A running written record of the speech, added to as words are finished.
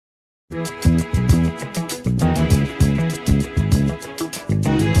When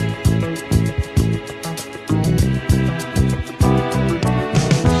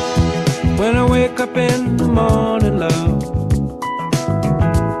I wake up in the morning, love,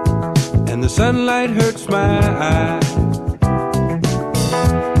 and the sunlight hurts my eyes,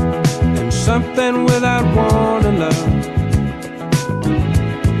 and something without warning, love,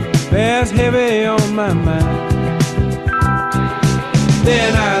 bears heavy on my mind.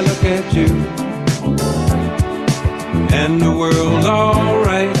 Then I look at you, and the world's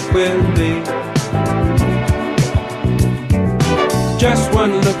alright with me. Just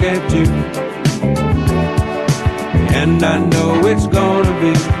one look at you, and I know it's gonna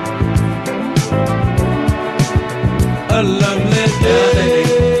be a lovely day.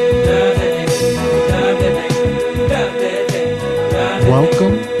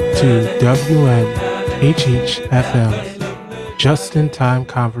 Welcome to WNHHFM, Just in Time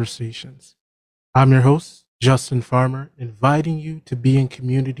Conversations. I'm your host, Justin Farmer, inviting you to be in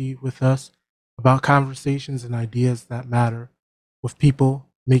community with us about conversations and ideas that matter, with people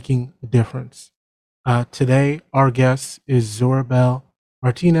making a difference. Today, our guest is Soribel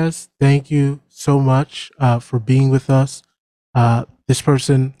Martinez. Thank you so much for being with us. This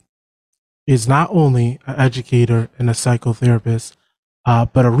person is not only an educator and a psychotherapist,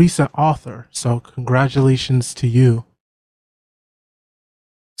 but a recent author. So congratulations to you.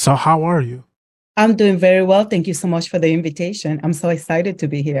 So how are you? I'm doing very well. Thank you so much for the invitation. I'm so excited to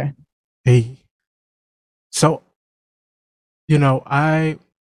be here. Hey. So, I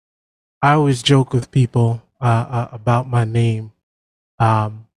always joke with people about my name.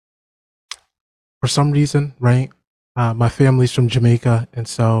 For some reason, right? My family's from Jamaica, and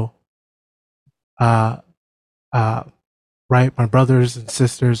so, uh, right, my brothers and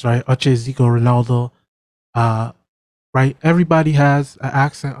sisters, right, Oche Zico Ronaldo, right, everybody has an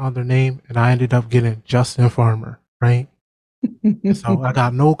accent on their name, and I ended up getting Justin Farmer, right? So I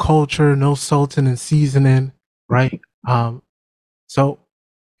got no culture, no sultan and seasoning, right? So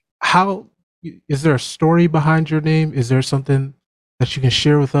how is there a story behind your name? Is there something that you can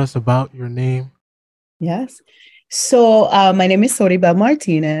share with us about your name? Yes. So my name is Soribel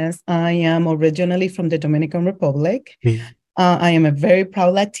Martinez. I am originally from the Dominican Republic. Hey. I am a very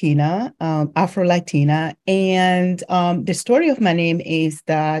proud Latina, Afro-Latina. And the story of my name is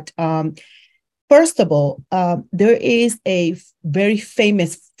that, first of all, there is a very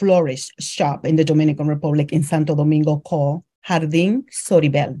famous florist shop in the Dominican Republic in Santo Domingo called Jardín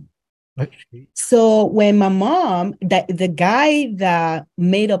Soribel. So when my mom, the guy that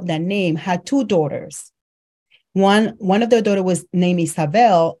made up that name had two daughters. One of their daughter was named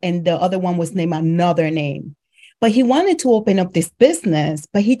Isabel, and the other one was named another name. But he wanted to open up this business,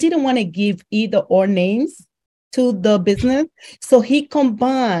 but he didn't want to give either or names to the business. So he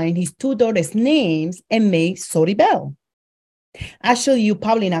combined his two daughters' names and made Soribel. Actually, you're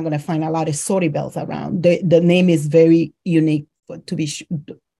probably not going to find a lot of Soribels around. The name is very unique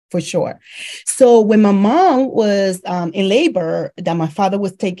for sure. So when my mom was in labor, that my father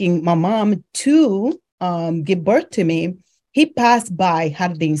was taking my mom to give birth to me, he passed by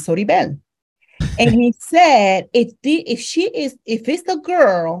Jardín Soribel. And he said, if it's a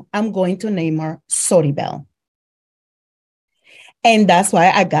girl, I'm going to name her Soribel. And that's why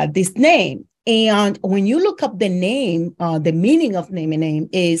I got this name. And when you look up the name, the meaning of name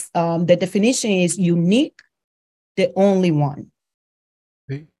is, the definition is unique, the only one.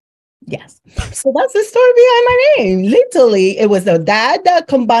 Yes. So that's the story behind my name. Literally, it was the dad that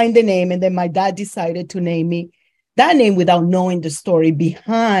combined the name, and then my dad decided to name me that name without knowing the story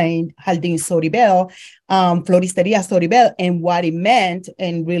behind Jardín Soribel, Floristeria Soribel, and what it meant.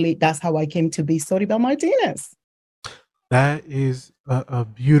 And really, that's how I came to be Soribel Martinez. That is a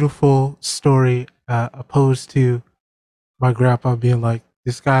beautiful story, opposed to my grandpa being like,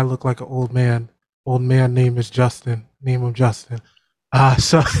 this guy looked like an old man. Old man name is Justin. Name him Justin.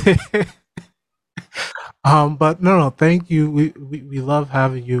 So, but no, thank you. We love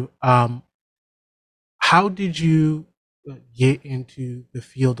having you. How did you get into the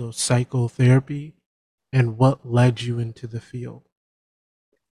field of psychotherapy, and what led you into the field?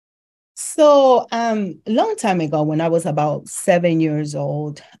 So, a long time ago, when I was about 7 years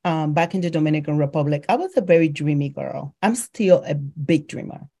old, back in the Dominican Republic, I was a very dreamy girl. I'm still a big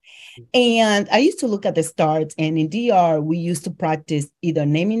dreamer. And I used to look at the stars, and in DR, we used to practice either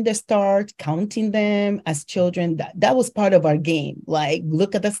naming the stars, counting them as children. That was part of our game. Like,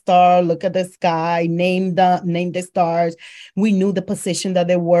 look at the star, look at the sky, name the stars. We knew the position that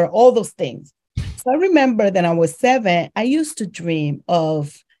they were, all those things. So I remember that I was 7, I used to dream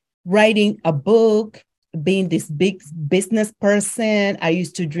of writing a book, being this big business person. I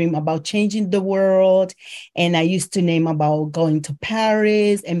used to dream about changing the world. And I used to name about going to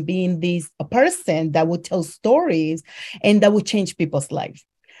Paris and being a person that would tell stories and that would change people's lives.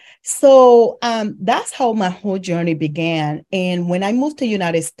 So that's how my whole journey began. And when I moved to the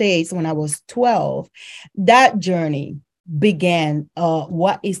United States when I was 12, that journey began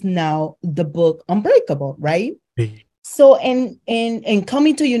what is now the book Unbreakable, right? So in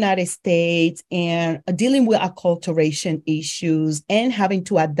coming to United States and dealing with acculturation issues and having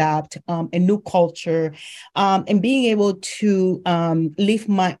to adapt a new culture and being able to leave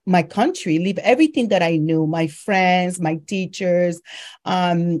my country, leave everything that I knew, my friends, my teachers,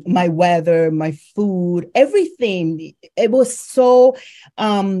 my weather, my food, everything. It was so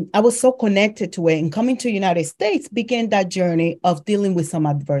I was so connected to it. And coming to United States began that journey of dealing with some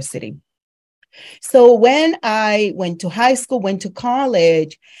adversity. So when I went to high school, went to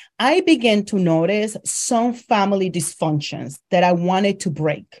college, I began to notice some family dysfunctions that I wanted to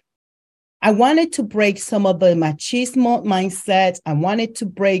break. I wanted to break some of the machismo mindsets. I wanted to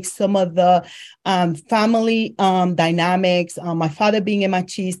break some of the family dynamics. My father being a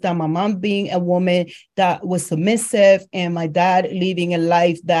machista, my mom being a woman that was submissive, and my dad living a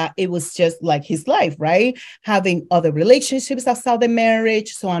life that it was just like his life, right? Having other relationships outside the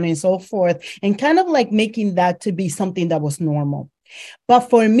marriage, so on and so forth, and kind of like making that to be something that was normal. But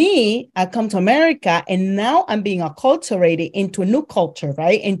for me, I come to America and now I'm being acculturated into a new culture,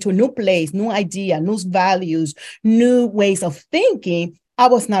 right? Into a new place, new idea, new values, new ways of thinking. I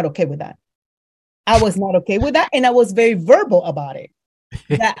was not okay with that. I was not okay with that. And I was very verbal about it,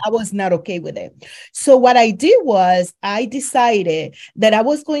 that I was not okay with it. So what I did was I decided that I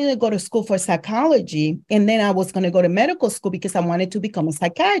was going to go to school for psychology. And then I was going to go to medical school because I wanted to become a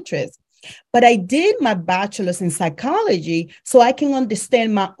psychiatrist. But I did my bachelor's in psychology so I can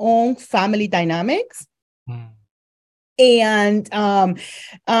understand my own family dynamics. And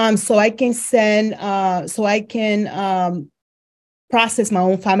so I can process my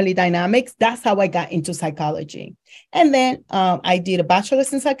own family dynamics. That's how I got into psychology. And then I did a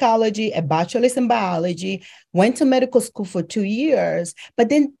bachelor's in psychology, a bachelor's in biology, went to medical school for 2 years, but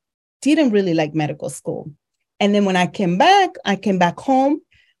then didn't really like medical school. And then when I came back home.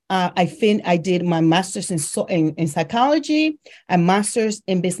 I did my master's in psychology, a master's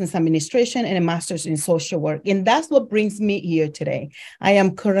in business administration, and a master's in social work. And that's what brings me here today. I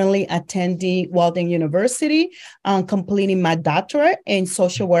am currently attending Walden University, completing my doctorate in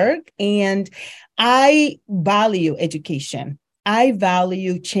social work. And I value education. I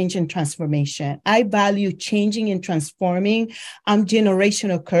value change and transformation. I value changing and transforming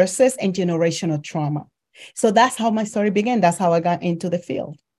generational curses and generational trauma. So that's how my story began. That's how I got into the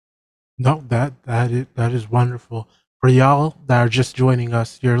field. No, that is wonderful. For y'all that are just joining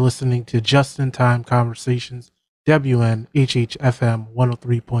us, you're listening to Just in Time Conversations, WNHHFM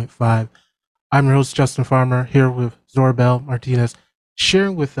 103.5. I'm your host, Justin Farmer, here with Soribel Martinez,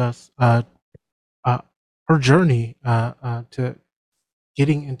 sharing with us her journey to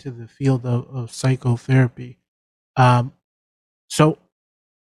getting into the field of psychotherapy. So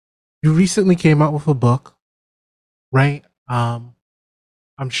you recently came out with a book, right?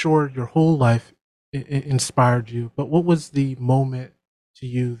 I'm sure your whole life inspired you, but what was the moment to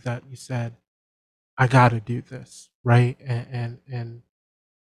you that you said, "I got to do this," right? And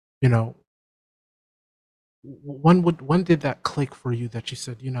you know, when did that click for you that you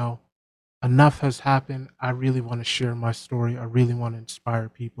said, enough has happened. I really want to share my story. I really want to inspire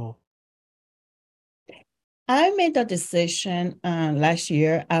people. I made that decision last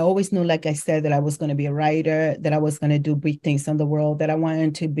year. I always knew, like I said, that I was going to be a writer, that I was going to do big things in the world, that I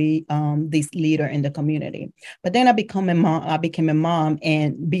wanted to be this leader in the community. But then I became a mom,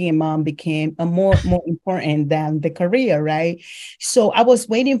 and being a mom became a more important than the career, right? So I was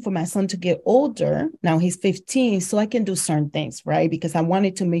waiting for my son to get older. Now he's 15, so I can do certain things, right? Because I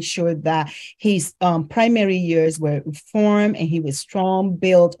wanted to make sure that his primary years were formed and he was strong,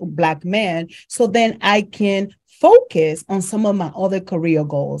 built Black man. So then I can focus on some of my other career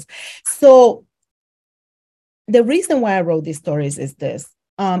goals. So the reason why I wrote these stories is this.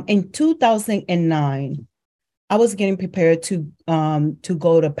 In 2009, I was getting prepared to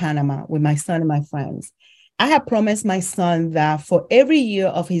go to Panama with my son and my friends. I had promised my son that for every year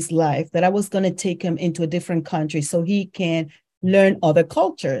of his life that I was going to take him into a different country so he can learn other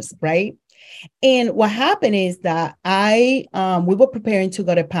cultures, right? And what happened is that we were preparing to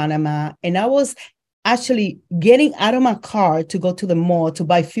go to Panama, and I was actually getting out of my car to go to the mall to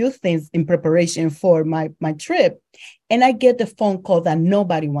buy a few things in preparation for my trip. And I get the phone call that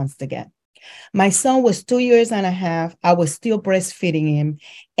nobody wants to get. My son was 2 years and a half. I was still breastfeeding him.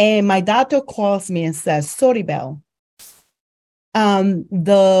 And my doctor calls me and says, Soribel, um,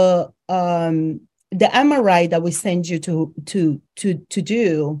 the um, the MRI that we send you to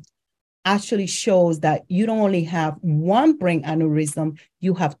do actually shows that you don't only have one brain aneurysm,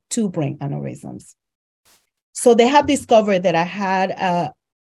 you have two brain aneurysms. So they have discovered that I had a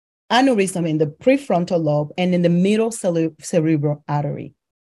aneurysm in the prefrontal lobe and in the middle cerebral artery.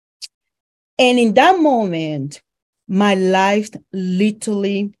 And in that moment, my life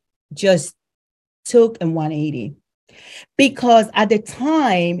literally just took a 180. Because at the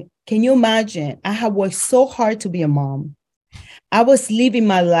time, can you imagine? I had worked so hard to be a mom. I was living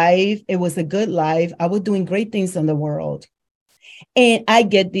my life. It was a good life. I was doing great things in the world. And I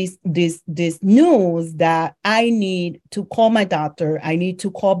get this news that I need to call my doctor. I need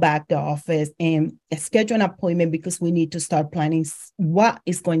to call back the office and schedule an appointment because we need to start planning what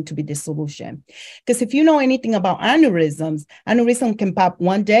is going to be the solution. Because if you know anything about aneurysms, aneurysm can pop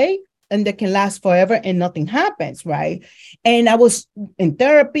one day and they can last forever and nothing happens, right? And I was in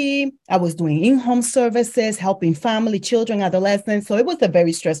therapy. I was doing in-home services, helping family, children, adolescents. So it was a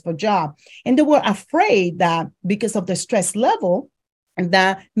very stressful job. And they were afraid that because of the stress level,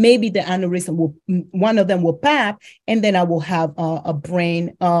 that maybe the aneurysm will, one of them will pop, and then I will have a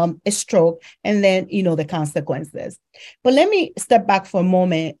brain, a stroke, and then, the consequences. But let me step back for a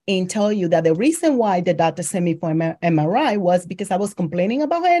moment and tell you that the reason why the doctor sent me for MRI was because I was complaining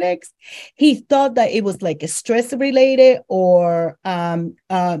about headaches. He thought that it was like a stress related or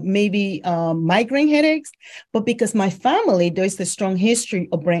maybe migraine headaches. But because my family, there's a strong history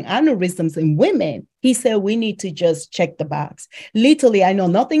of brain aneurysms in women, he said, we need to just check the box. Literally, I know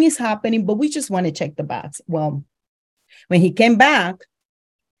nothing is happening, but we just want to check the box. Well, when he came back,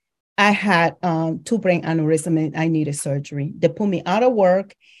 I had two brain aneurysms and I needed surgery. They put me out of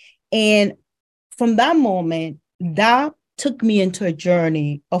work. And from that moment, that took me into a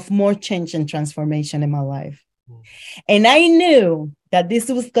journey of more change and transformation in my life. And I knew that this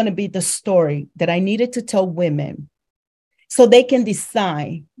was going to be the story that I needed to tell women so they can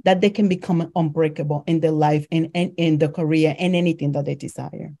decide that they can become unbreakable in their life and in their career and anything that they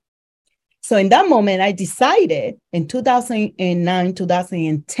desire. So in that moment, I decided in 2009,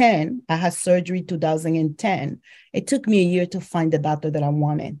 2010, I had surgery 2010. It took me a year to find the doctor that I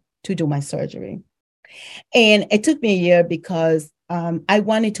wanted to do my surgery. And it took me a year because I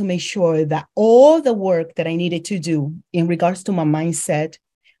wanted to make sure that all the work that I needed to do in regards to my mindset,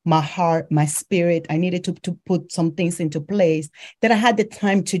 my heart, my spirit, I needed to put some things into place, that I had the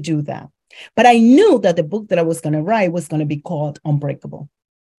time to do that. But I knew that the book that I was going to write was going to be called Unbreakable.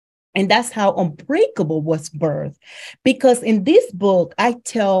 And that's how Unbreakable was birthed. Because in this book, I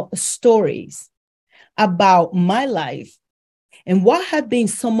tell stories about my life and what have been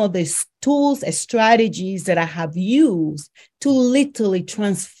some of the tools and strategies that I have used to literally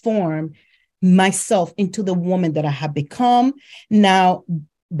transform myself into the woman that I have become. Now,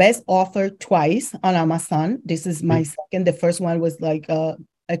 best author twice on Amazon. This is my second. The first one was like a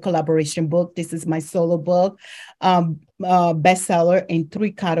collaboration book. This is my solo book, bestseller in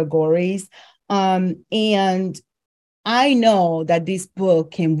 3 categories. And I know that this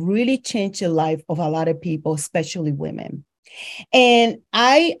book can really change the life of a lot of people, especially women. And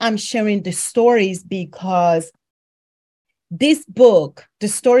I am sharing the stories because this book, the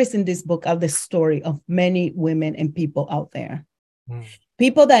stories in this book are the story of many women and people out there.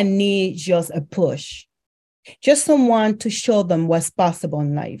 People that need just a push, just someone to show them what's possible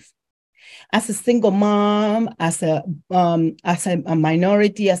in life. As a single mom, as a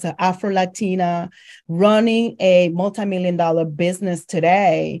minority, as an Afro-Latina, running a multi-million-dollar business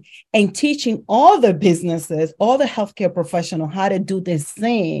today and teaching all the businesses, all the healthcare professionals how to do the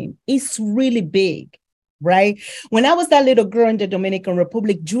same, it's really big. Right? When I was that little girl in the Dominican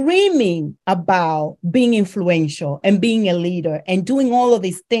Republic, dreaming about being influential and being a leader and doing all of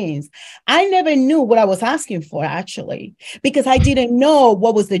these things, I never knew what I was asking for, actually, because I didn't know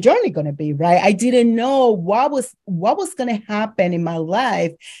what was the journey going to be, right? I didn't know what was going to happen in my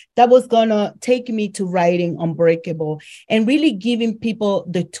life that was going to take me to writing Unbreakable and really giving people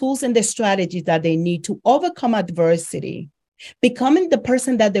the tools and the strategies that they need to overcome adversity, becoming the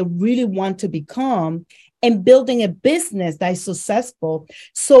person that they really want to become, and building a business that is successful.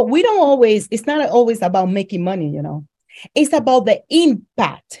 So it's not always about making money, It's about the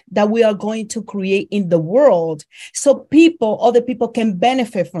impact that we are going to create in the world so other people can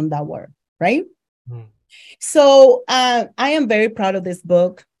benefit from that work, right? So I am very proud of this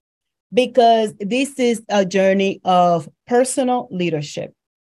book because this is a journey of personal leadership,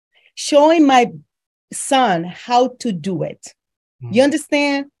 showing my son how to do it. You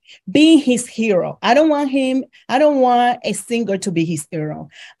understand? being his hero. I don't want a singer to be his hero.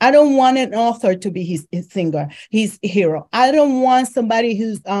 I don't want an author to be his singer, his hero. I don't want somebody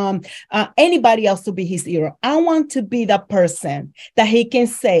who's anybody else to be his hero. I want to be that person that he can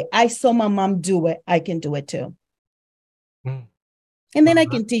say, I saw my mom do it, I can do it too. Mm. And then No, I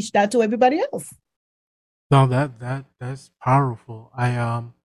can teach that to everybody else. no, that's powerful.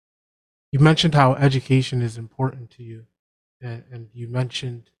 You mentioned how education is important to you, and you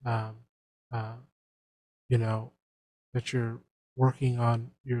mentioned, uh, you know, that you're working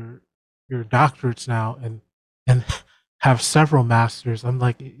on your doctorates now, and have several masters. I'm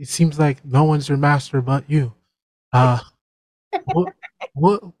like, it seems like no one's your master but you. Uh,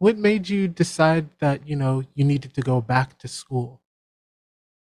 what what made you decide that you needed to go back to school?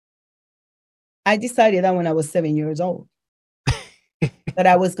 I decided that when I was 7 years old, that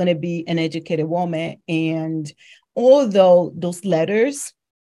I was going to be an educated woman. And although those letters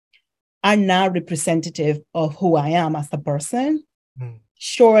are not representative of who I am as a person, Mm.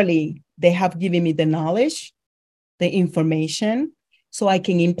 surely they have given me the knowledge, the information, so I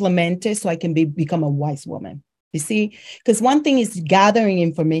can implement it, so I can become a wise woman. You see, because one thing is gathering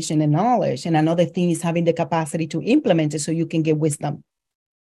information and knowledge, and another thing is having the capacity to implement it so you can get wisdom,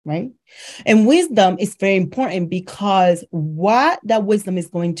 right? And wisdom is very important because what that wisdom is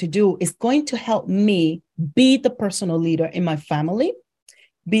going to do is going to help me be the personal leader in my family,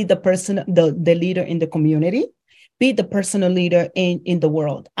 be the leader in the community, be the personal leader in the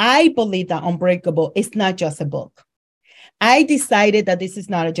world. I believe that Unbreakable is not just a book. I decided that this is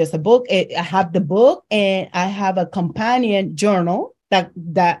not just a book. I have the book and I have a companion journal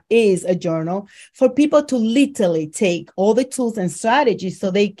that is a journal for people to literally take all the tools and strategies so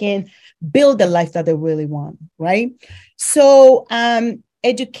they can build the life that they really want, right? So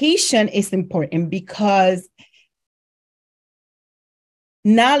education is important because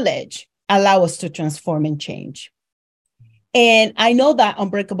knowledge allows us to transform and change. And I know that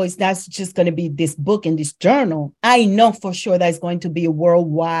Unbreakable is not just going to be this book and this journal. I know for sure that it's going to be a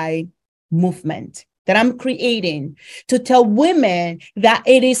worldwide movement that I'm creating to tell women that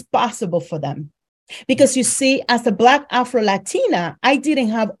it is possible for them. Because you see, as a Black Afro-Latina, I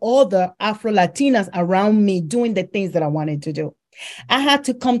didn't have other Afro-Latinas around me doing the things that I wanted to do. I had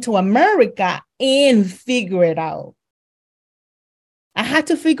to come to America and figure it out. I had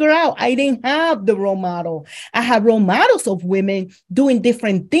to figure out I didn't have the role model. I had role models of women doing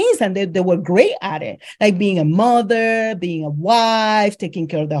different things and they were great at it, like being a mother, being a wife, taking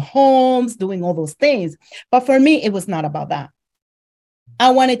care of their homes, doing all those things. But for me, it was not about that.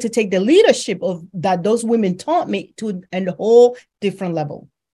 I wanted to take the leadership of that those women taught me to a whole different level.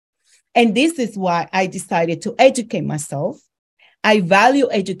 And this is why I decided to educate myself. I value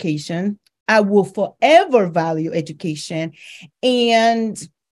education. I will forever value education. And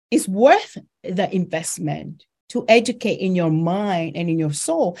it's worth the investment to educate in your mind and in your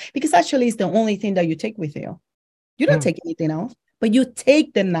soul, because actually it's the only thing that you take with you. You don't take anything else, but you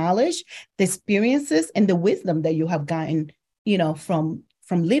take the knowledge, the experiences, and the wisdom that you have gotten, from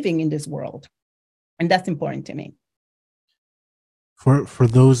living in this world. And that's important to me. For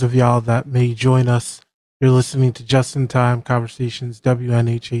those of y'all that may join us, you're listening to Just in Time Conversations,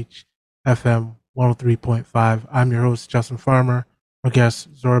 WNHH FM 103.5. I'm your host, Justin Farmer. Our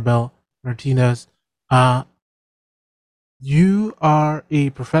guest, Soribel Martinez. You are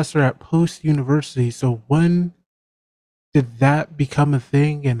a professor at Post University. So when did that become a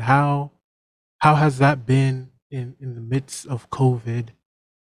thing, and how has that been in the midst of COVID?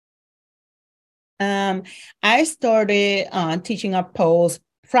 I started teaching at Post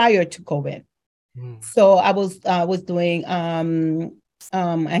prior to COVID. Mm. So I was doing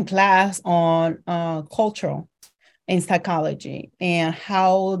a class on cultural and psychology, and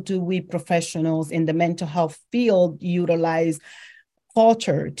how do we professionals in the mental health field utilize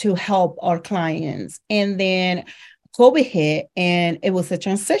culture to help our clients. And then COVID hit and it was a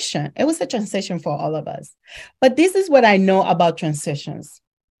transition. It was a transition for all of us. But this is what I know about transitions.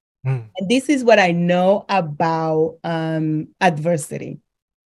 Mm. And this is what I know about adversity.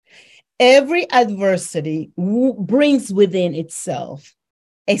 Every adversity brings within itself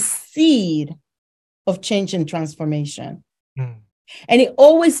a seed of change and transformation. Mm. And it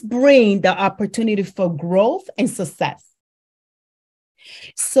always brings the opportunity for growth and success.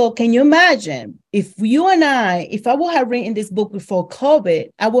 So can you imagine if I would have written this book before COVID,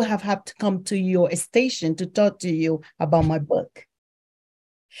 I would have had to come to your station to talk to you about my book.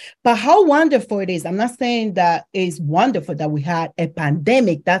 But how wonderful it is. I'm not saying that it's wonderful that we had a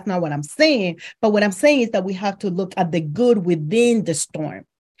pandemic. That's not what I'm saying. But what I'm saying is that we have to look at the good within the storm.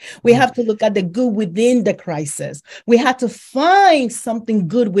 We have to look at the good within the crisis. We have to find something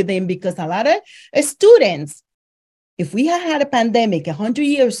good within, because a lot of students, if we had a pandemic 100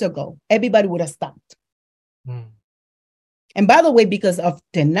 years ago, everybody would have stopped. And by the way, because of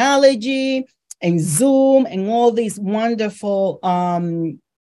technology and Zoom and all these wonderful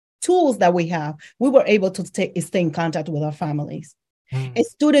tools that we have, we were able to stay in contact with our families. And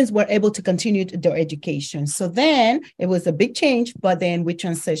students were able to continue their education. So then it was a big change, but then we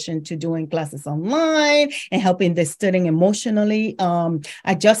transitioned to doing classes online and helping the student emotionally,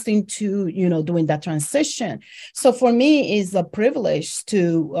 adjusting to, doing that transition. So for me, it's a privilege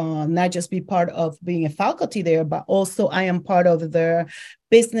to not just be part of being a faculty there, but also I am part of the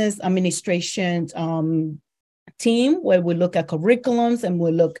business administration team, where we look at curriculums and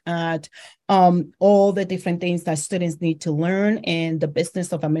we look at all the different things that students need to learn in the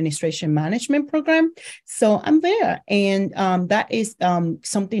business of administration management program. So I'm there, and that is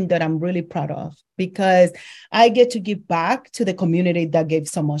something that I'm really proud of, because I get to give back to the community that gave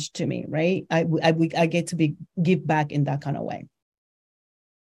so much to me, right? I get to give back in that kind of way.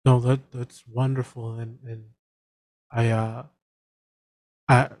 No, that's wonderful, and I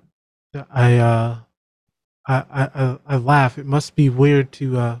I I I laugh. It must be weird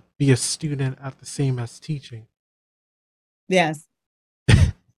to be a student at the same as teaching. Yes.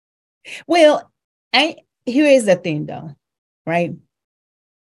 Well, here is the thing though, right?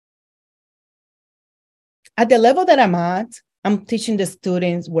 At the level that I'm at, I'm teaching the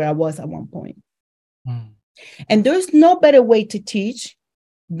students where I was at one point. And there's no better way to teach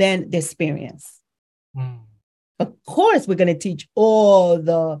than the experience. Of course, we're going to teach all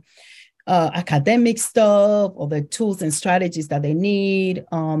the academic stuff, or the tools and strategies that they need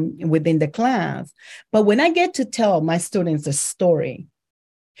within the class. But when I get to tell my students a story,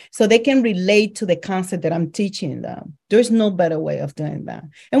 so they can relate to the concept that I'm teaching them, there's no better way of doing that.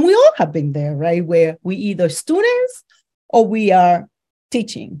 And we all have been there, right? Where we either students or we are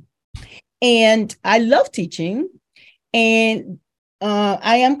teaching. And I love teaching. And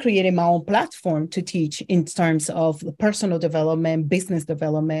I am creating my own platform to teach in terms of personal development, business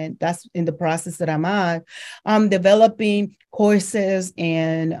development. That's in the process that I'm at. I'm developing courses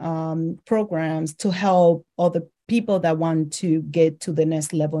and programs to help other people that want to get to the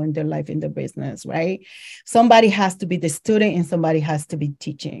next level in their life, in their business, right? Somebody has to be the student and somebody has to be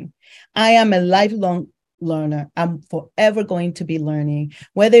teaching. I am a lifelong learner. I'm forever going to be learning,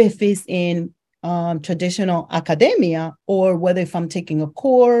 whether if it's in traditional academia, or whether if I'm taking a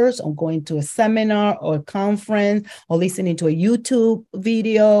course or going to a seminar or a conference, or listening to a YouTube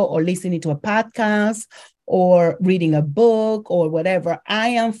video, or listening to a podcast, or reading a book, or whatever. I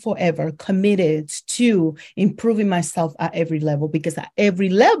am forever committed to improving myself at every level, because at every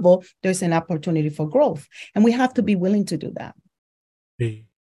level, there's an opportunity for growth. And we have to be willing to do that.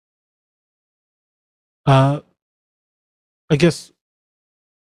 I guess,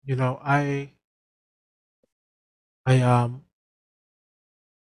 I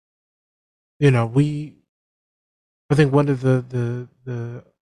think one of the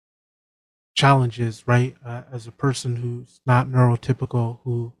challenges, right, as a person who's not neurotypical,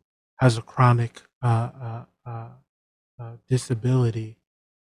 who has a chronic disability,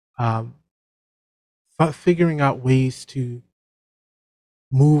 figuring out ways to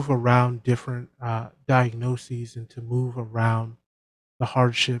move around different diagnoses and to move around the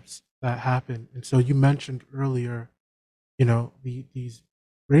hardships that happen. And so you mentioned earlier, these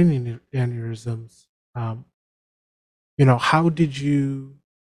brain aneurysms. How did you?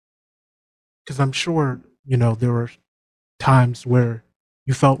 Because I'm sure there were times where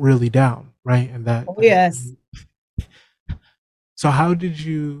you felt really down, right? And yes. So how did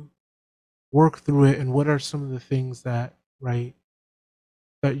you work through it, and what are some of the things that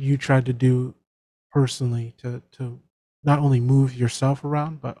you tried to do personally to not only move yourself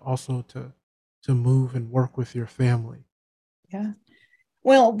around, but also to move and work with your family? Yeah.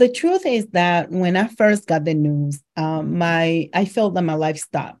 Well, the truth is that when I first got the news, I felt that my life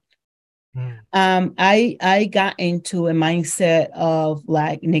stopped. I got into a mindset of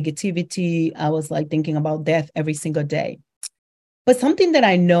like negativity. I was like thinking about death every single day. But something that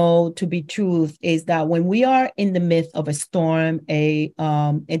I know to be truth is that when we are in the midst of a storm, a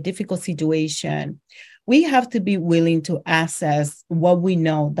difficult situation, we have to be willing to access what we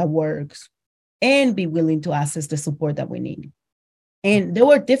know that works, and be willing to access the support that we need. And there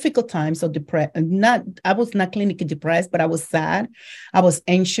were difficult times of depressed. I was not clinically depressed, but I was sad. I was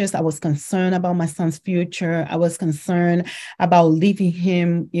anxious. I was concerned about my son's future. I was concerned about leaving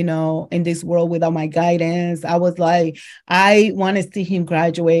him, in this world without my guidance. I was like, I want to see him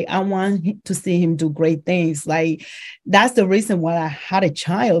graduate. I want to see him do great things. Like, that's the reason why I had a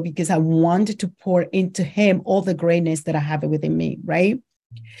child, because I wanted to pour into him all the greatness that I have within me, right?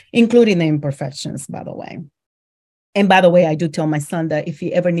 Including the imperfections, by the way. And by the way, I do tell my son that if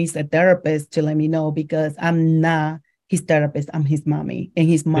he ever needs a therapist, to let me know, because I'm not his therapist. I'm his mommy, and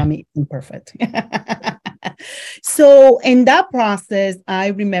his mommy is imperfect. So in that process, I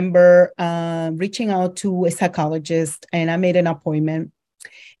remember reaching out to a psychologist, and I made an appointment.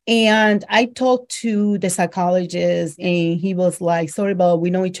 And I talked to the psychologist, and he was like, Soribel,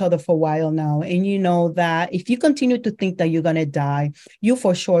 we know each other for a while now. And you know that if you continue to think that you're going to die, you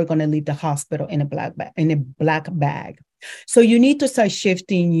for sure going to leave the hospital in a black bag. So you need to start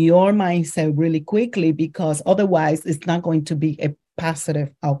shifting your mindset really quickly, because otherwise it's not going to be a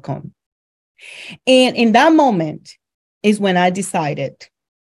positive outcome. And in that moment is when I decided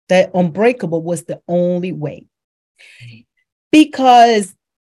that Unbreakable was the only way. Because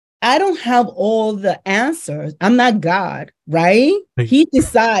I don't have all the answers. I'm not God, right? He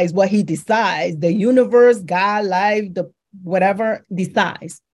decides what he decides. The universe, God, life, the whatever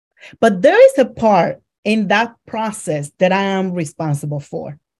decides. But there is a part in that process that I am responsible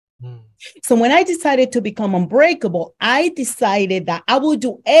for. So when I decided to become Unbreakable, I decided that I would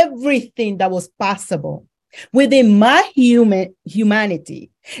do everything that was possible within my humanity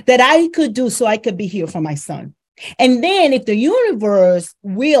that I could do, so I could be here for my son. And then if the universe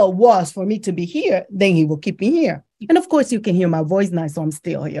will was for me to be here, then he will keep me here. And of course, you can hear my voice now, so I'm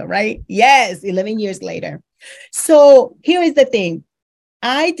still here, right? Yes, 11 years later. So here is the thing.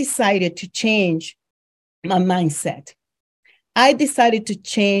 I decided to change my mindset. I decided to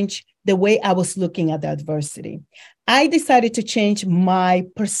change the way I was looking at the adversity. I decided to change my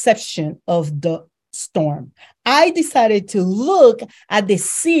perception of the storm. I decided to look at the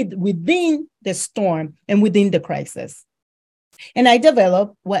seed within the storm and within the crisis. And I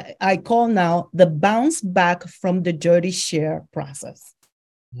developed what I call now the bounce back from the dirty share process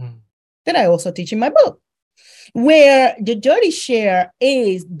that I also teach in my book, where the dirty share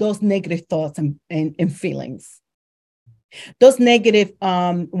is those negative thoughts and feelings, those negative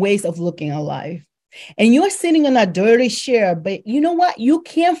ways of looking at life. And you're sitting in a dirty share, but you know what? You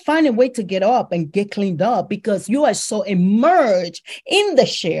can't find a way to get up and get cleaned up because you are so immersed in the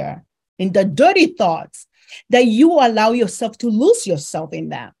share, in the dirty thoughts, that you allow yourself to lose yourself in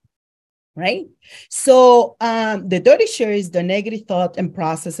that, right? So the dirty share is the negative thought and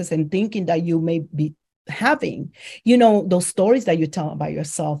processes and thinking that you may be having, those stories that you tell about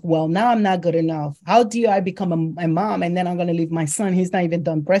yourself. Well, now I'm not good enough. How do I become a mom and then I'm going to leave my son? He's not even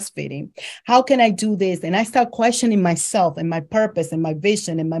done breastfeeding. How can I do this? And I start questioning myself and my purpose and my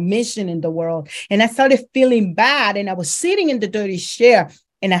vision and my mission in the world. And I started feeling bad, and I was sitting in the dirty share,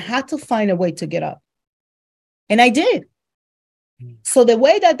 and I had to find a way to get up. And I did. So the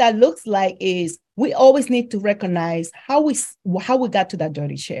way that looks like is we always need to recognize how we got to that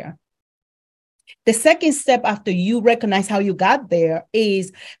dirty share. The second step after you recognize how you got there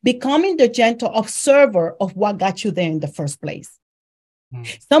is becoming the gentle observer of what got you there in the first place.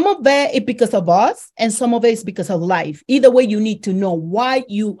 Some of it is because of us, and some of it is because of life. Either way, you need to know why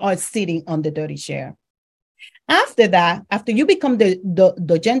you are sitting on the dirty share. After that, after you become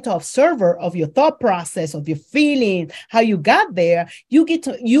the gentle observer of your thought process, of your feeling, how you got there, you get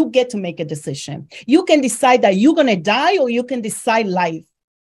to make a decision. You can decide that you're going to die, or you can decide life.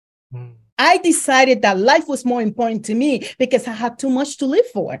 I decided that life was more important to me because I had too much to live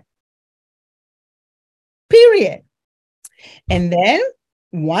for. Period. And then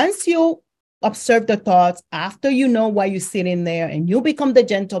once you observe the thoughts, after you know why you're sitting there and you become the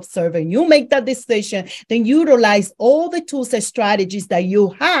gentle observer and you make that decision, then you utilize all the tools and strategies that you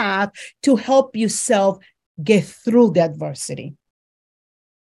have to help yourself get through the adversity.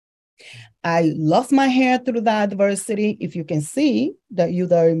 I lost my hair through the adversity. If you can see that you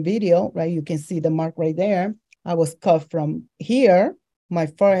are in video, right? You can see the mark right there. I was cut from here, my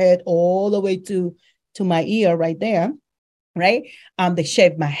forehead, all the way to my ear right there, right? They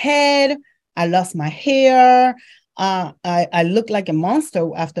shaved my head. I lost my hair. I looked like a monster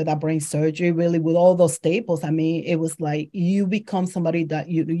after that brain surgery, really, with all those staples. I mean, it was like you become somebody that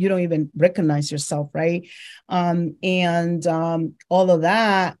you don't even recognize yourself, right? And all of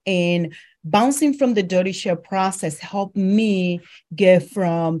that. And bouncing from the dirty share process helped me get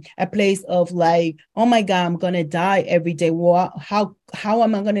from a place of like, oh my God, I'm going to die every day. Well, how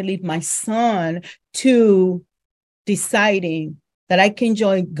am I going to leave my son, to deciding that I can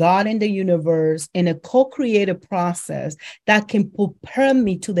join God in the universe in a co-creative process that can propel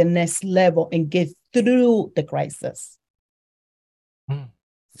me to the next level and get through the crisis. Mm.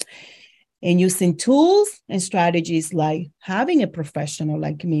 And using tools and strategies like having a professional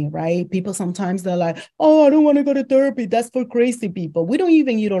like me, right? People sometimes they're like, oh, I don't want to go to therapy. That's for crazy people. We don't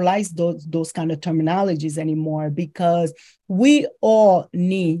even utilize those kind of terminologies anymore because we all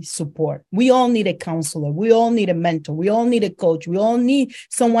need support. We all need a counselor. We all need a mentor. We all need a coach. We all need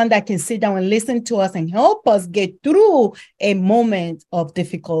someone that can sit down and listen to us and help us get through a moment of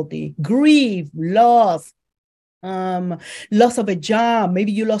difficulty, grief, loss, loss of a job.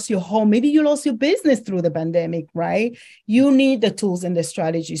 Maybe you lost your home. Maybe you lost your business through the pandemic, right? You need the tools and the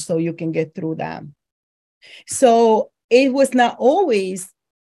strategies so you can get through that. So it was not always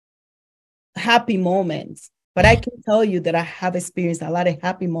happy moments, but I can tell you that I have experienced a lot of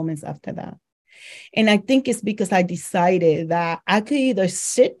happy moments after that. And I think it's because I decided that I could either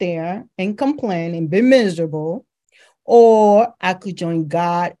sit there and complain and be miserable, or I could join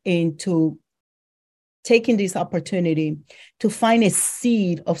God into taking this opportunity to find a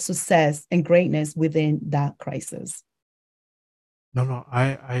seed of success and greatness within that crisis. No,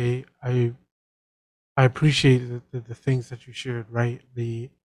 I appreciate the things that you shared, right?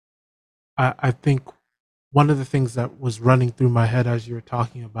 I think one of the things that was running through my head as you were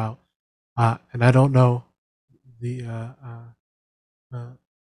talking about, and I don't know the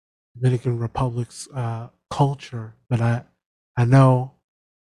Dominican Republic's culture, but I know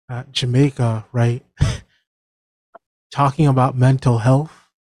Jamaica, right? Talking about mental health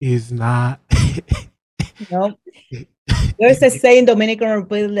is not. No, there's a saying in Dominican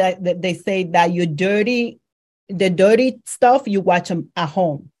Republic that they say that the dirty stuff you watch them at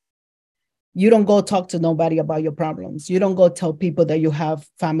home. You don't go talk to nobody about your problems. You don't go tell people that you have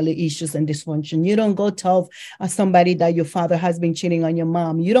family issues and dysfunction. You don't go tell somebody that your father has been cheating on your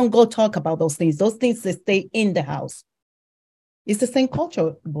mom. You don't go talk about those things. Those things that stay in the house. It's the same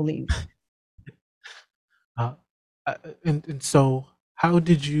culture, I believe. uh, and so, how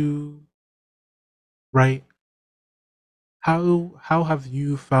did you, right? How have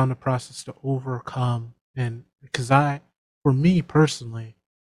you found a process to overcome? And because for me personally,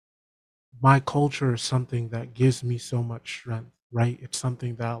 my culture is something that gives me so much strength, right? It's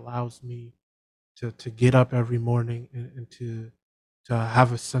something that allows me to get up every morning and to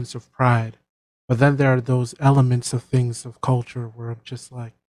have a sense of pride. But then there are those elements of things of culture where I'm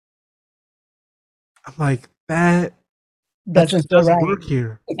like that Doesn't just feel doesn't right. work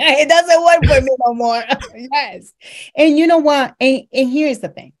here. It doesn't work for me no more. Yes. And you know what? And here's the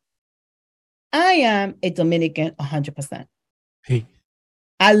thing. I am a Dominican 100%. Hey,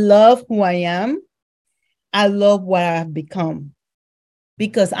 I love who I am. I love what I've become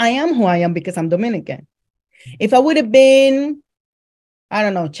because I am who I am because I'm Dominican. If I would have been, I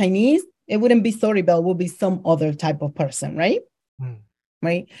don't know, Chinese, it wouldn't be Soribel, it would be some other type of person, right? mm,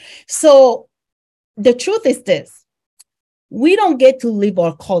 Right. So the truth is this: we don't get to live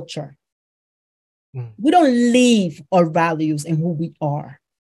our culture. mm, We don't live our values and who we are.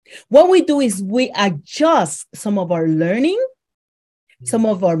 What we do is we adjust some of our learning, some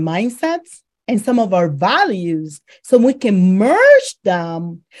of our mindsets, and some of our values so we can merge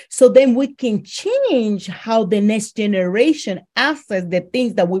them so then we can change how the next generation access the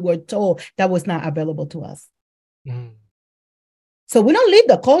things that we were told that was not available to us. mm. So we don't leave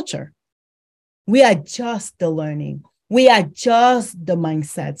the culture. We adjust the learning. We adjust the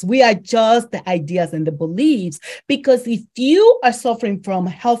mindsets. We adjust the ideas and the beliefs. Because if you are suffering from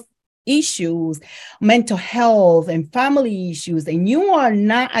health issues, mental health, and family issues, and you are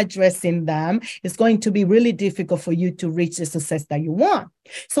not addressing them, it's going to be really difficult for you to reach the success that you want.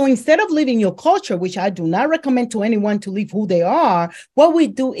 So instead of living your culture, which I do not recommend to anyone to live who they are, what we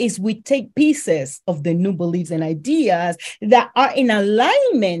do is we take pieces of the new beliefs and ideas that are in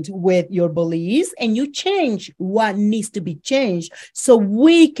alignment with your beliefs, and you change what needs to be changed so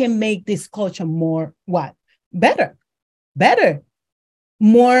we can make this culture more what? Better,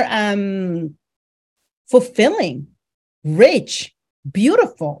 more fulfilling, rich,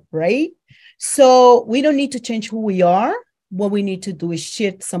 beautiful, right? So we don't need to change who we are. What we need to do is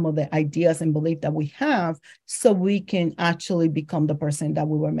shift some of the ideas and beliefs that we have so we can actually become the person that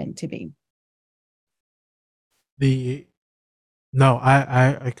we were meant to be. The No,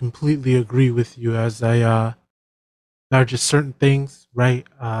 I completely agree with you. As there are just certain things, right?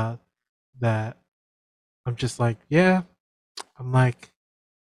 That I'm just like, yeah. I'm like,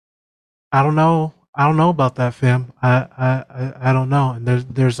 I don't know about that, fam. I don't know. And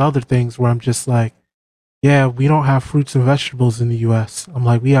there's other things where I'm just like, yeah, we don't have fruits and vegetables in the U.S. I'm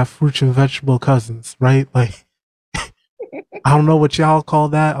like, we have fruits and vegetable cousins, right? Like, I don't know what y'all call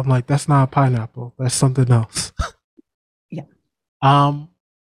that. I'm like, that's not a pineapple. That's something else. Yeah. Um,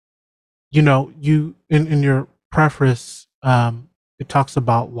 you in your preface, it talks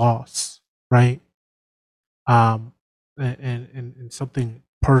about loss, right? Um, and something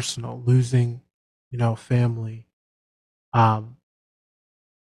personal, losing, family. Um,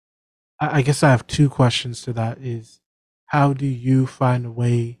 I guess I have two questions to that. Is how do you find a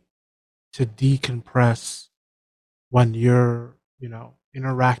way to decompress when you're,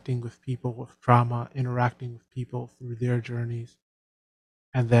 interacting with people with trauma, interacting with people through their journeys,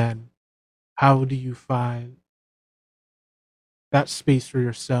 and then how do you find that space for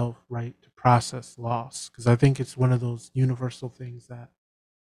yourself, right, to process loss? Because I think it's one of those universal things that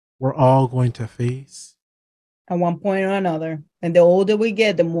we're all going to face. At one point or another. And the older we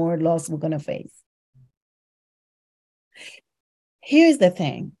get, the more loss we're going to face. Here's the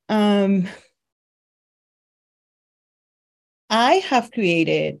thing. I have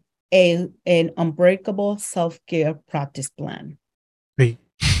created an unbreakable self-care practice plan Wait,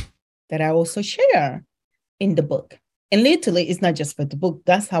 that I also share in the book. And literally, it's not just for the book.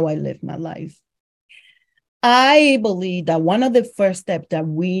 That's how I live my life. I believe that one of the first steps that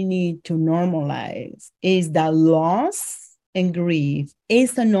we need to normalize is that loss and grief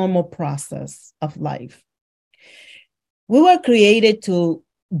is a normal process of life. We were created to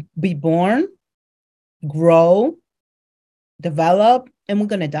be born, grow, develop, and we're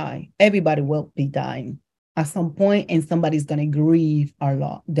going to die. Everybody will be dying at some point, and somebody's going to grieve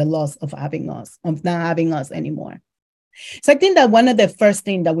the loss of not having us anymore. So I think that one of the first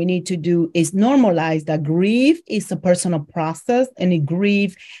things that we need to do is normalize that grief is a personal process, and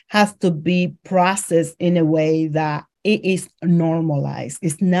grief has to be processed in a way that it is normalized.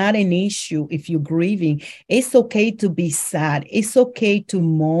 It's not an issue if you're grieving. It's okay to be sad. It's okay to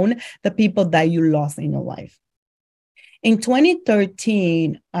mourn the people that you lost in your life. In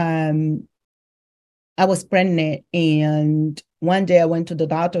 2013, I was pregnant, and one day I went to the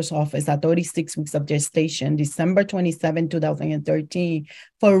doctor's office at 36 weeks of gestation, December 27, 2013,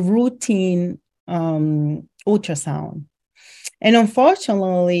 for routine ultrasound. And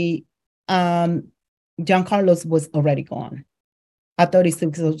unfortunately, Giancarlo's was already gone. At 36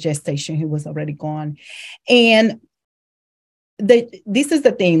 weeks of gestation, he was already gone. And this is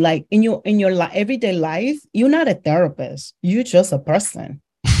the thing, like in your everyday life, you're not a therapist. You're just a person.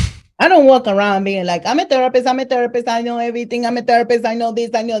 I don't walk around being like, I'm a therapist, I know everything, I'm a therapist, I know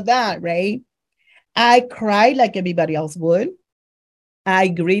this, I know that, right? I cried like everybody else would. I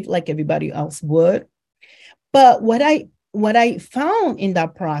grieved like everybody else would. But what I found in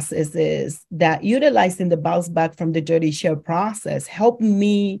that process is that utilizing the bounce back from the dirty share process helped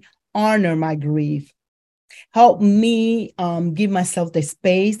me honor my grief, help me give myself the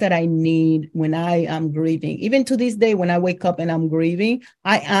space that I need when I am grieving. Even to this day, when I wake up and I'm grieving,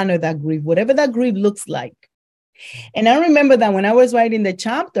 I honor that grief, whatever that grief looks like. And I remember that when I was writing the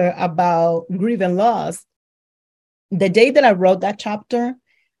chapter about grief and loss, the day that I wrote that chapter,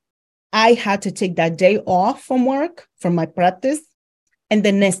 I had to take that day off from work, from my practice, and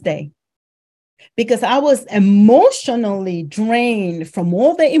the next day, because I was emotionally drained from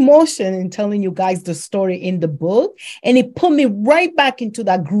all the emotion and telling you guys the story in the book. And it put me right back into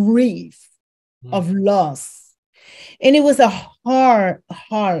that grief of loss. And it was a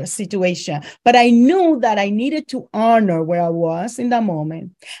hard situation. But I knew that I needed to honor where I was in that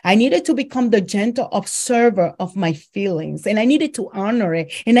moment. I needed to become the gentle observer of my feelings. And I needed to honor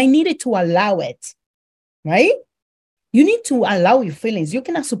it. And I needed to allow it, right? You need to allow your feelings. You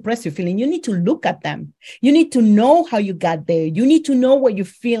cannot suppress your feelings. You need to look at them. You need to know how you got there. You need to know what you're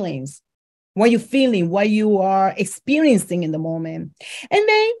feeling, what you are experiencing in the moment. And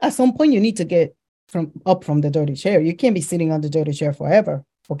then at some point, you need to get up from the dirty chair. You can't be sitting on the dirty chair forever.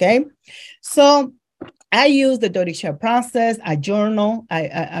 Okay. So I use the dirty chair process. I journal.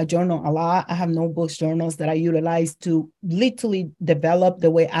 I journal a lot. I have notebooks, journals that I utilize to literally develop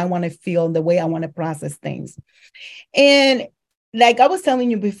the way I want to feel, the way I want to process things. And like I was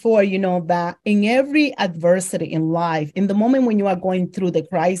telling you before, that in every adversity in life, in the moment when you are going through the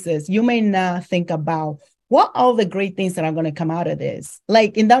crisis, you may not think about what are the great things that are going to come out of this.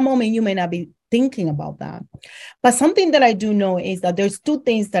 Like in that moment, you may not be thinking about that. But something that I do know is that there's two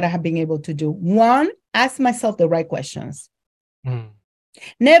things that I have been able to do. One, ask myself the right questions.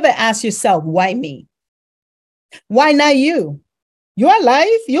 Never ask yourself, why me? Why not you? You're alive.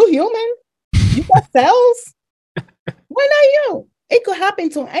 You're human. You got cells. Why not you? It could happen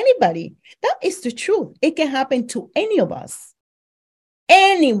to anybody. That is the truth. It can happen to any of us.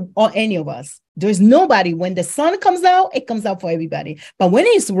 Any of us. There's nobody. When the sun comes out, it comes out for everybody. But when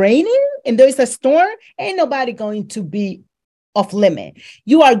it's raining and there's a storm, ain't nobody going to be off limit.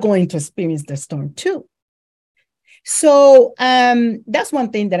 You are going to experience the storm too. So that's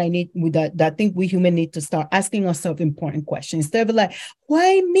one thing that I need with that I think we human need to start asking ourselves important questions. Instead of like,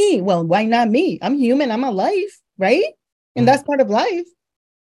 why me? Well, why not me? I'm human, I'm alive, right? And Mm. that's part of life.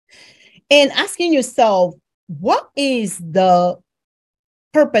 And asking yourself, what is the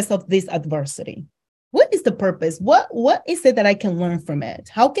purpose of this adversity? What is the purpose? What is it that I can learn from it?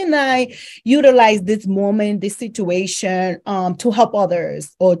 How can I utilize this moment, this situation, to help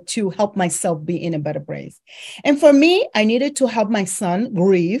others or to help myself be in a better place? And for me, I needed to help my son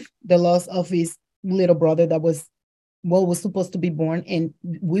grieve the loss of his little brother that was supposed to be born, and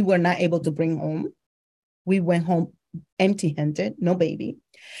we were not able to bring home. We went home empty-handed, no baby.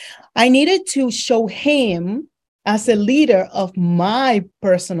 I needed to show him as a leader of my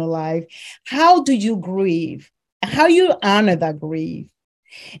personal life, how do you grieve? How you honor that grief?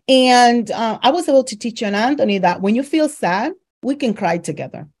 And I was able to teach you and Anthony that when you feel sad, we can cry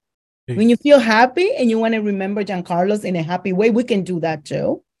together. When you feel happy and you want to remember Giancarlo's in a happy way, we can do that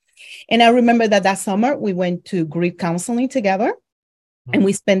too. And I remember that summer we went to grief counseling together. And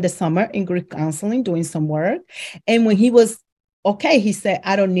we spent the summer in grief counseling doing some work. And when he was okay, he said,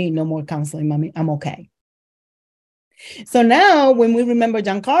 I don't need no more counseling, mommy. I'm okay. So now when we remember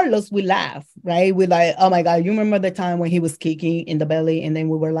Giancarlo's, we laugh, right? We're like, oh my God, you remember the time when he was kicking in the belly? And then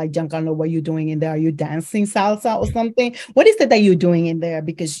we were like, Giancarlo, what are you doing in there? Are you dancing salsa or something? What is it that you're doing in there?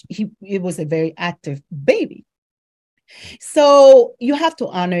 Because it was a very active baby. So you have to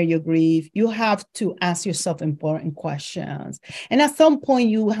honor your grief. You have to ask yourself important questions. And at some point,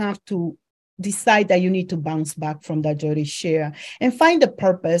 you have to decide that you need to bounce back from that dirty share and find the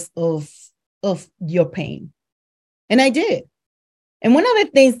purpose of your pain. And I did. And one of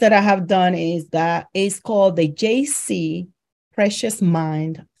the things that I have done is that it's called the JC Precious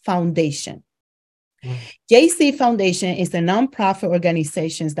Mind Foundation. JC Foundation is a nonprofit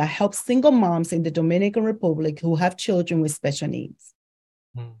organization that helps single moms in the Dominican Republic who have children with special needs.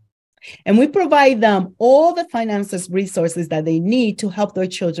 And we provide them all the finances, resources that they need to help their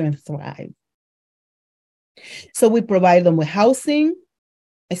children thrive. So we provide them with housing,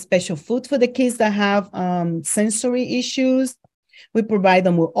 a special food for the kids that have sensory issues. We provide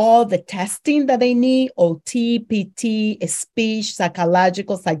them with all the testing that they need, OT, PT, speech,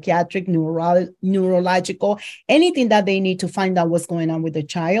 psychological, psychiatric, neurological, anything that they need to find out what's going on with the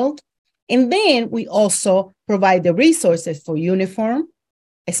child. And then we also provide the resources for uniform,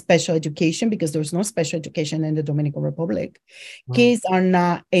 special education, because there's no special education in the Dominican Republic. Kids are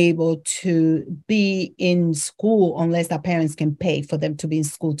not able to be in school unless their parents can pay for them to be in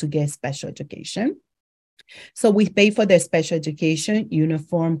school to get special education. So we pay for their special education,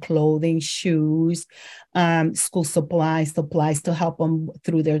 uniform, clothing, shoes, school supplies to help them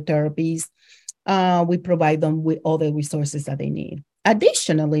through their therapies. We provide them with all the resources that they need.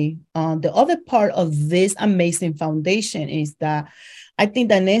 Additionally, the other part of this amazing foundation is that I think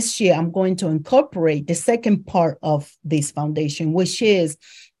that next year I'm going to incorporate the second part of this foundation, which is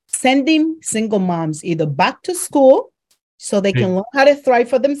sending single moms either back to school so they can learn how to thrive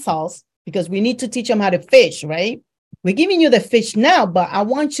for themselves, because we need to teach them how to fish, right? We're giving you the fish now, but I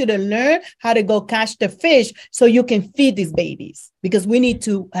want you to learn how to go catch the fish so you can feed these babies, because we need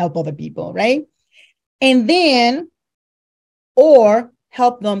to help other people, right? And then, or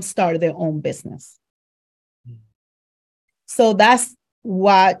help them start their own business. So that's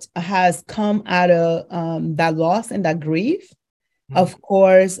what has come out of that loss and that grief. Of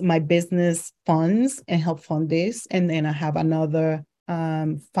course, my business funds and help fund this. And then I have another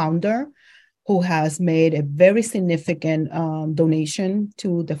founder who has made a very significant donation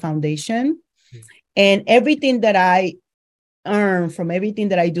to the foundation. And everything that I earn from everything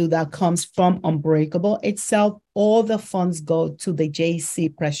that I do that comes from Unbreakable itself, all the funds go to the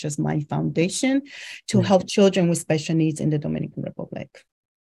JC Precious Mind Foundation to help children with special needs in the Dominican Republic.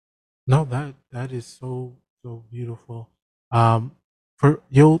 No, that is so beautiful. For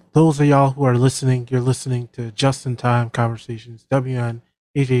you, those of y'all who are listening, you're listening to Just in Time Conversations,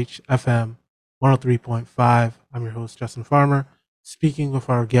 WNHHFM 103.5. I'm your host, Justin Farmer, speaking with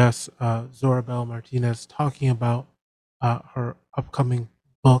our guest, Soribel Martinez, talking about her upcoming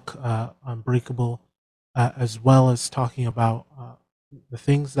book, Unbreakable, as well as talking about the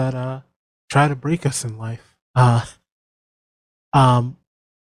things that try to break us in life.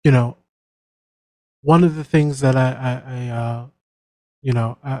 You know, one of the things that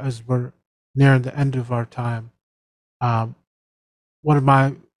as we're nearing the end of our time, one of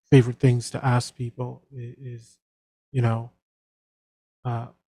my favorite things to ask people is, you know, uh,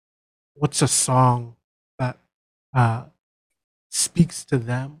 what's a song that uh, speaks to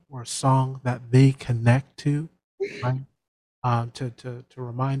them, or a song that they connect to, right? to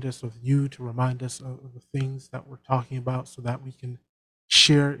remind us of you, to remind us of the things that we're talking about, so that we can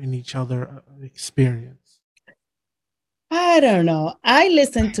share in each other experience? I don't know. I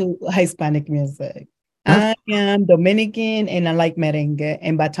listen to Hispanic music. That's I am Dominican and I like merengue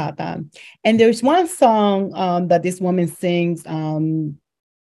and bachata. And there's one song that this woman sings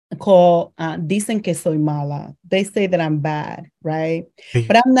called Dicen que soy mala. They say that I'm bad, right? hey,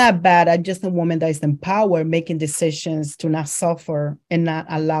 But I'm not bad. I'm just a woman that is empowered, making decisions to not suffer and not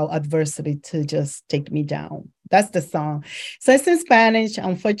allow adversity to just take me down. That's the song. So it's in Spanish.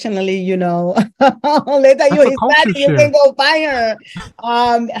 Unfortunately, later that's you a culture Hispanic, you can share. go find her.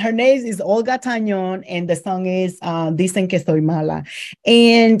 Her name is Olga Tañón, and the song is Dicen que soy mala.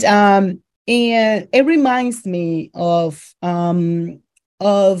 And it reminds me of my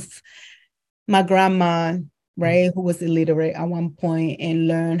grandma, right, who was illiterate at one point and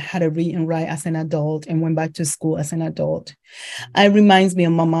learned how to read and write as an adult and went back to school as an adult. It reminds me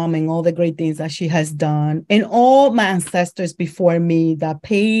of my mom and all the great things that she has done and all my ancestors before me that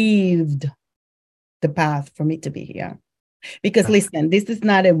paved the path for me to be here. Because listen, this is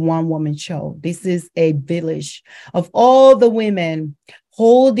not a one woman show. This is a village of all the women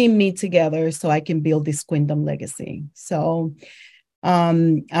holding me together so I can build this queendom legacy. So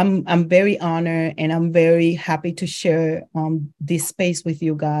I'm very honored and I'm very happy to share this space with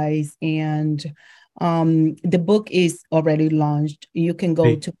you guys. And the book is already launched. You can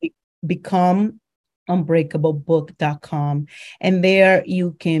go to becomeunbreakable.book.com, and there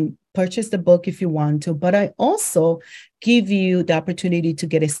you can purchase the book if you want to. But I also give you the opportunity to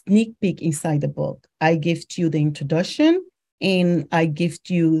get a sneak peek inside the book. I give you the introduction and I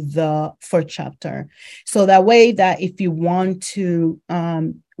gift you the first chapter. So that way that if you want to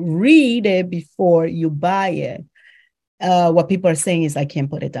read it before you buy it, what people are saying is I can't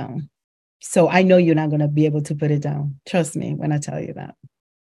put it down. So I know you're not going to be able to put it down. Trust me when I tell you that.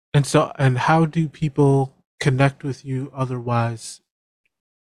 And how do people connect with you otherwise?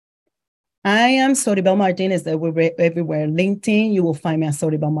 I am Soribel Martinez everywhere. LinkedIn, you will find me at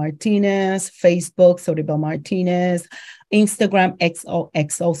Soribel Martinez. Facebook, Soribel Martinez. Instagram,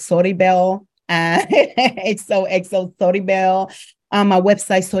 XOXO Soribel. XOXO Soribel. My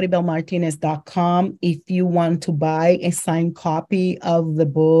website, soribelmartinez.com. If you want to buy a signed copy of the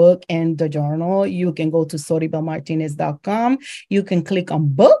book and the journal, you can go to soribelmartinez.com. You can click on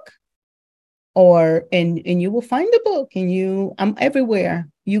book, and you will find the book. And I'm everywhere.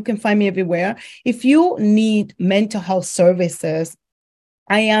 You can find me everywhere. If you need mental health services,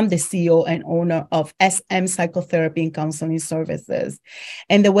 I am the CEO and owner of SM Psychotherapy and Counseling Services.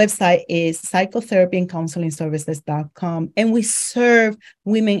 And the website is psychotherapyandcounselingservices.com. And we serve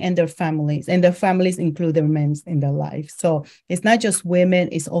women and their families include their men in their life. So it's not just women,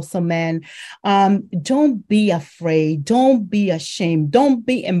 it's also men. Don't be afraid. Don't be ashamed. Don't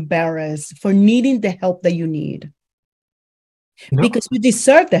be embarrassed for needing the help that you need. No. Because you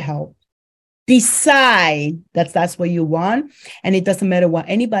deserve the help. Decide that that's what you want, and it doesn't matter what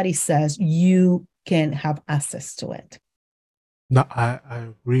anybody says, you can have access to it. No, I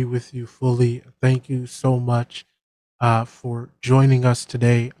agree with you fully. Thank you so much for joining us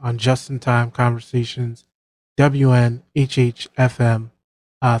today on Just in Time Conversations, WNHHFM.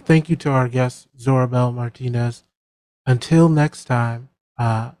 Thank you to our guest, Soribel Martinez. Until next time,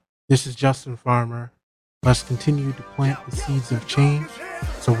 this is Justin Farmer. Let's continue to plant the seeds of change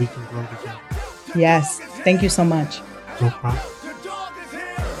so we can grow together. Yes. Thank you so much. No problem. Where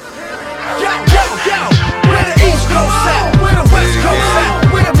the East Coast at? Where the West Coast at?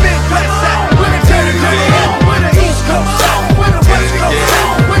 Where the Midwest at? Where the Canada at? Where the East Coast at? Where the West Coast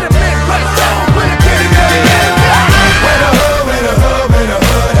at? Where the Midwest at? Where the Canada at? Where the hood, where the hood, where the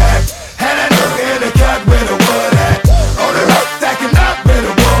hood at? Had that look in the cut where the wood at? On the road stacking up where the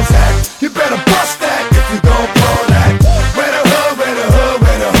wolves at? You better bust that if you gon' pull that. Where the hood, where the hood,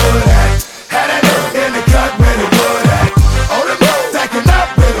 where the hood at? Had that look in the cut where the wood at? On the road stacking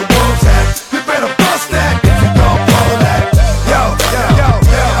up where the wolves at? You better bust that if you gon' pull that. Yo, yo, yo,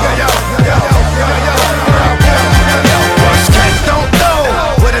 yo, yo, yo, yo, yo, yo. Worst case don't know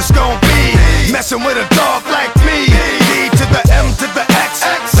what it's gon' be. Messing with a dog like me. D to the M to the X.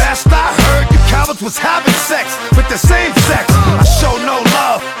 Last I heard, you cowards was having sex with the same sex. I show no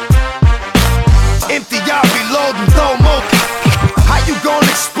love. Empty, y'all reloading, throw more. How you gon'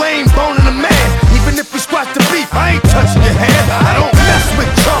 explain boning a man? Even if we squash the beef, I ain't touching your hand. I don't mess with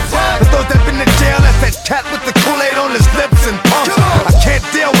chumps. But those that been in jail, that's that cat with the Kool-Aid on his lips and pumps. I can't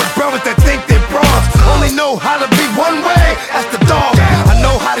deal with brothers that think they bronze. Only know how to be one way, that's the dog. I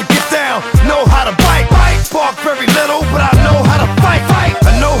know how to get down, know how to bite. Bark very little, but I know how to fight.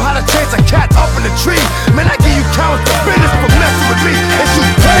 I know how to chase a cat up in the tree. Man, I give you counts to business for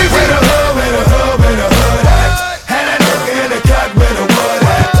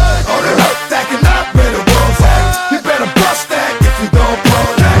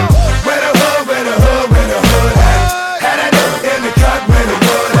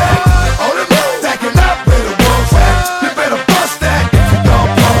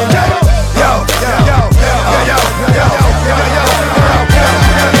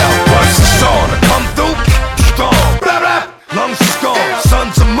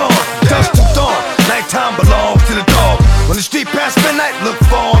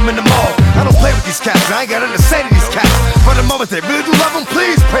I'm in the mall. I don't play with these cats, I ain't got nothing to say to these cats. For the moment they really do love them,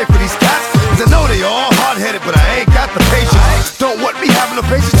 please pray for these cats. Cause I know they all hard-headed, but I ain't got the patience. Don't want me having no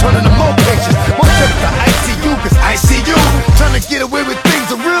patience, turning to more patience. One trip to ICU, cause I see you trying to get away with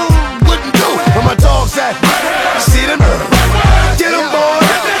things a real wouldn't do. Where my dogs at? You see them? Get them, boy.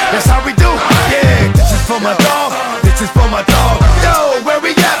 That's how we do. Yeah, this is for my dog. This is for my dog. Yo, where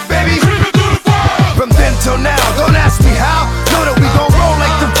we at, baby? From then till now, don't ask me how. Know that we gon' roll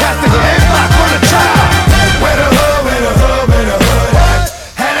like them cats that ain't back on the child. Where the hood, where the hood, where the hood at?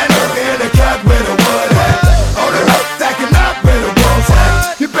 Had that nigga in the cut where the wood at? Oh, the hook stacking up where the wolves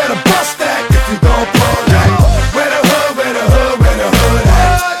at? You better bust that if you gon' pull that. Where the hood, where the hood, where the hood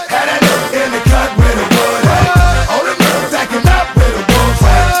at? Had that nigga in the cut where the wood at? Oh, the hook stacking up where the wolves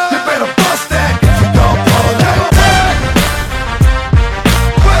at? You better bust that if you gon' pull that.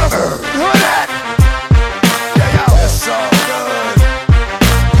 Where the hood at? It's so good.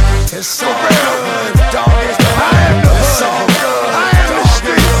 It's so good. Dog is the hood. I am the hood. It's so good. I am the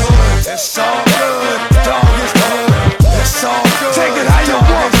streets. It's so good. Dog is the hood. It's so good. Take it how you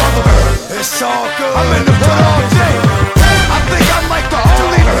want, mother. It's so good. I'm in the dog.